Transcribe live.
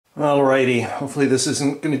Alrighty, hopefully this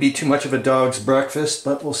isn't going to be too much of a dog's breakfast,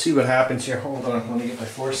 but we'll see what happens here. Hold on, let me get my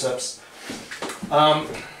forceps.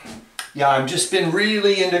 Yeah, I've just been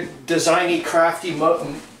really into designy, crafty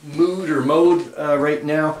mode right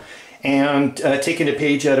now, and taking a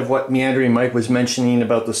page out of what Meandering Mike was mentioning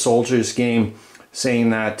about the Soldiers game,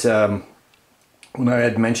 saying that when I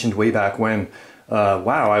had mentioned way back when,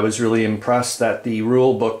 wow, I was really impressed that the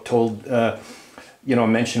rule book told you know,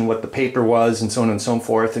 mention what the paper was and so on and so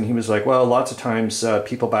forth. And he was like, well, lots of times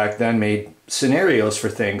people back then made scenarios for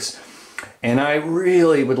things. And I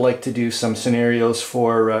really would like to do some scenarios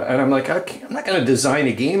for, and I'm like, I'm not going to design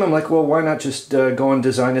a game. I'm like, well, why not just go and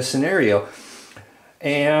design a scenario?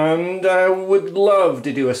 And I would love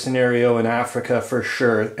to do a scenario in Africa for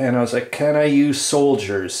sure. And I was like, can I use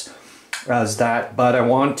soldiers as that? But I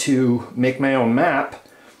want to make my own map.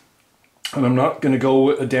 And I'm not going to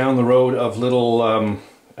go down the road of little,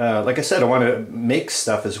 like I said, I want to make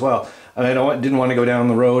stuff as well. And I didn't want to go down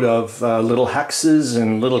the road of little hexes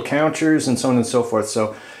and little counters and so on and so forth.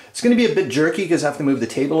 So it's going to be a bit jerky because I have to move the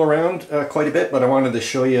table around quite a bit, but I wanted to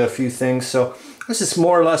show you a few things. So this is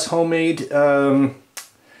more or less homemade. And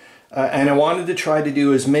I wanted to try to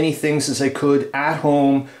do as many things as I could at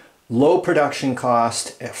home, low production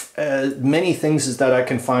cost, many things as that I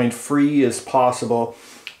can find free as possible,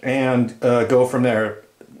 and go from there.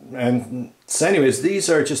 And so anyways, these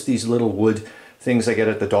are just these little wood things I get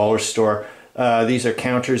at the dollar store. These are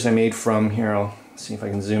counters I made from, here, I'll see if I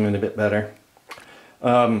can zoom in a bit better.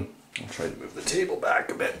 I'll try to move the table back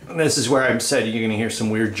a bit. And this is where I said you're going to hear some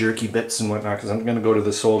weird jerky bits and whatnot, because I'm going to go to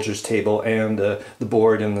the soldiers table and the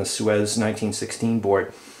board and the Suez 1916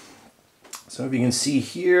 board. So if you can see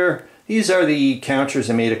here, these are the counters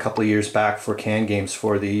I made a couple of years back for can games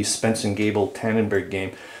for the Spence and Gable Tannenberg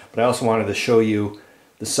game. But I also wanted to show you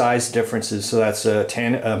the size differences. So that's a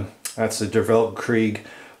Der Weltkrieg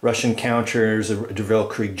Russian counter, there's a Der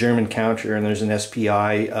Weltkrieg German counter, and there's an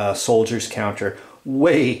SPI soldiers counter.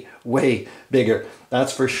 Way bigger,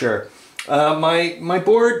 that's for sure. My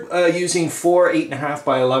board using 4 8.5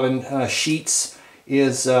 by 11 sheets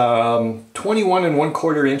is 21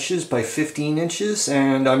 1/4 inches by 15 inches,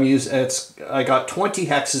 and I got 20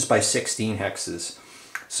 hexes by 16 hexes.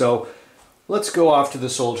 So let's go off to the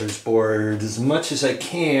soldiers board as much as I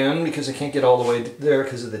can, because I can't get all the way there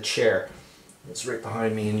because of the chair. It's right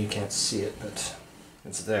behind me and you can't see it, but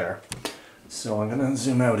it's there. So I'm going to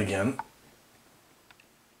zoom out again. And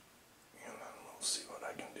then we'll see what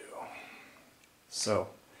I can do. So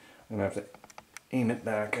I'm going to have to aim it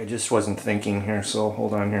back. I just wasn't thinking here, so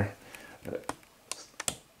hold on here.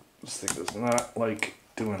 This thing does not like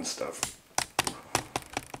doing stuff.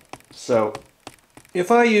 So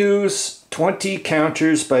if I use 20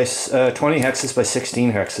 counters by 20 hexes by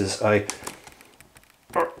 16 hexes,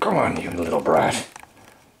 oh, come on, you little brat.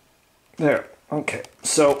 There, okay.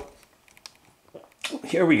 So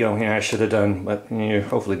here we go. Here I should have done, but you're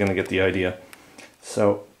hopefully going to get the idea.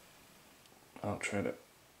 So I'll try to,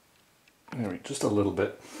 just a little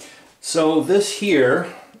bit. So this here,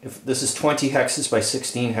 if this is 20 hexes by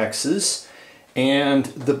 16 hexes, and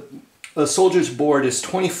the soldier's board is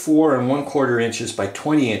 24 1/4 inches by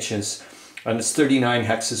 20 inches, and it's 39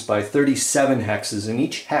 hexes by 37 hexes, and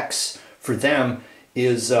each hex for them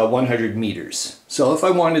is 100 meters. So if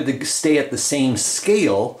I wanted to stay at the same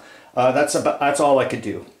scale, that's all I could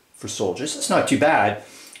do for soldiers. It's not too bad,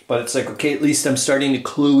 but it's like, okay, at least I'm starting to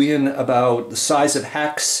clue in about the size of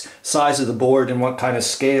hex, size of the board, and what kind of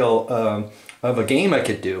scale of a game I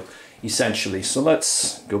could do, essentially. So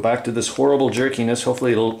let's go back to this horrible jerkiness.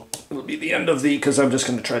 Hopefully it'll be the end of because I'm just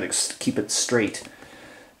going to try to keep it straight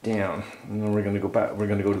down. And then we're going to go back, we're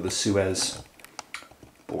going to go to the Suez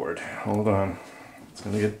board. Hold on. It's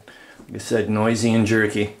going to get, like I said, noisy and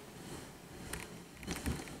jerky.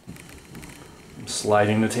 I'm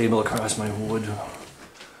sliding the table across my wood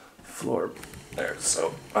floor. There,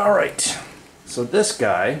 so, alright. So this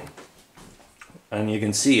guy, and you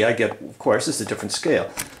can see I get, of course, it's a different scale.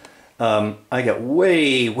 I get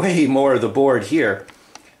way more of the board here.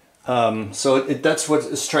 So that's what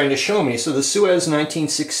it's trying to show me. So the Suez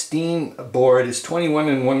 1916 board is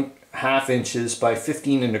 21 1/2 inches by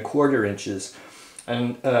 15 1/4 inches.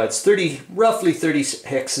 And it's roughly 30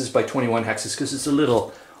 hexes by 21 hexes, because it's a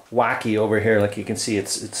little wacky over here. Like you can see,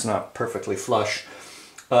 it's not perfectly flush.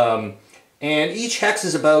 And each hex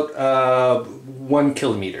is about 1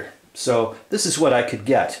 kilometer. So this is what I could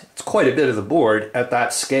get. It's quite a bit of the board at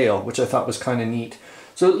that scale, which I thought was kind of neat.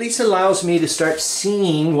 So at least allows me to start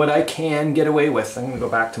seeing what I can get away with. I'm going to go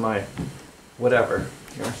back to my whatever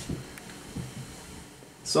here.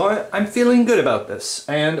 So I'm feeling good about this,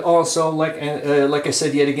 and also like I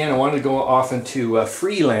said yet again, I wanted to go off into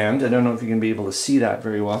free land. I don't know if you can be able to see that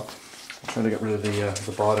very well. I'm trying to get rid of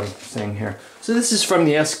the bottom thing here. So this is from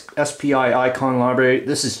the SPI Icon Library.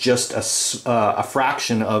 This is just a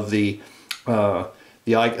fraction of the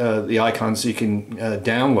icons you can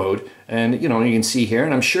download, and you can see here.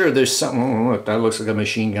 And I'm sure there's something. Oh, look, that looks like a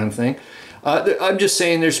machine gun thing. I'm just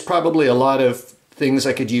saying there's probably a lot of things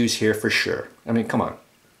I could use here for sure. I mean, come on.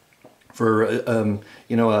 For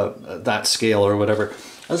that scale or whatever,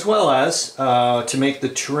 as well as to make the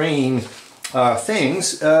terrain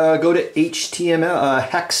things, go to HTML,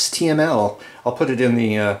 HexTML. I'll put it in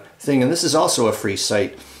the thing, and this is also a free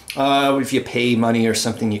site. If you pay money or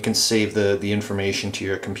something, you can save the information to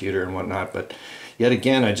your computer and whatnot. But yet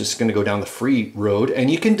again, I'm just going to go down the free road,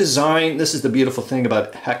 and you can design. This is the beautiful thing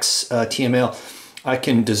about HexTML. I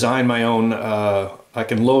can design my own. I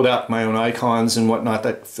can load up my own icons and whatnot,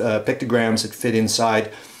 that pictograms that fit inside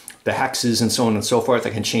the hexes and so on and so forth.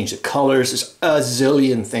 I can change the colors. There's a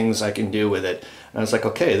zillion things I can do with it. And I was like,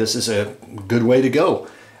 okay, this is a good way to go.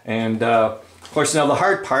 And of course, now the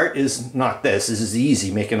hard part is not this. This is easy,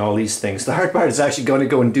 making all these things. The hard part is actually going to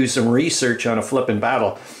go and do some research on a flippin'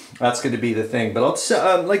 battle. That's going to be the thing. But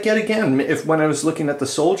like yet again, when I was looking at the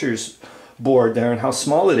soldiers board there and how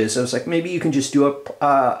small it is, I was like, maybe you can just do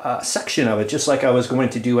a section of it, just like I was going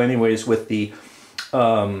to do anyways with the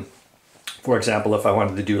for example, if I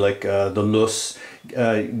wanted to do like the Lus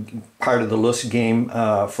part of the Lus game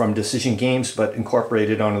from Decision Games, but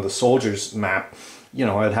incorporated onto the soldiers map,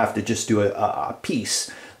 I'd have to just do a piece,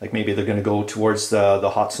 like maybe they're going to go towards the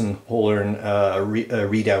Hohenzollern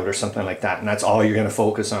readout or something like that, and that's all you're going to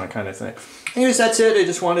focus on, kind of thing. Anyways, that's it. I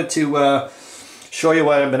just wanted to show you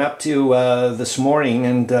what I've been up to this morning,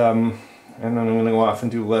 and then I'm going to go off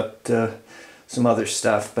and do some other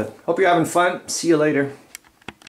stuff. But hope you're having fun. See you later.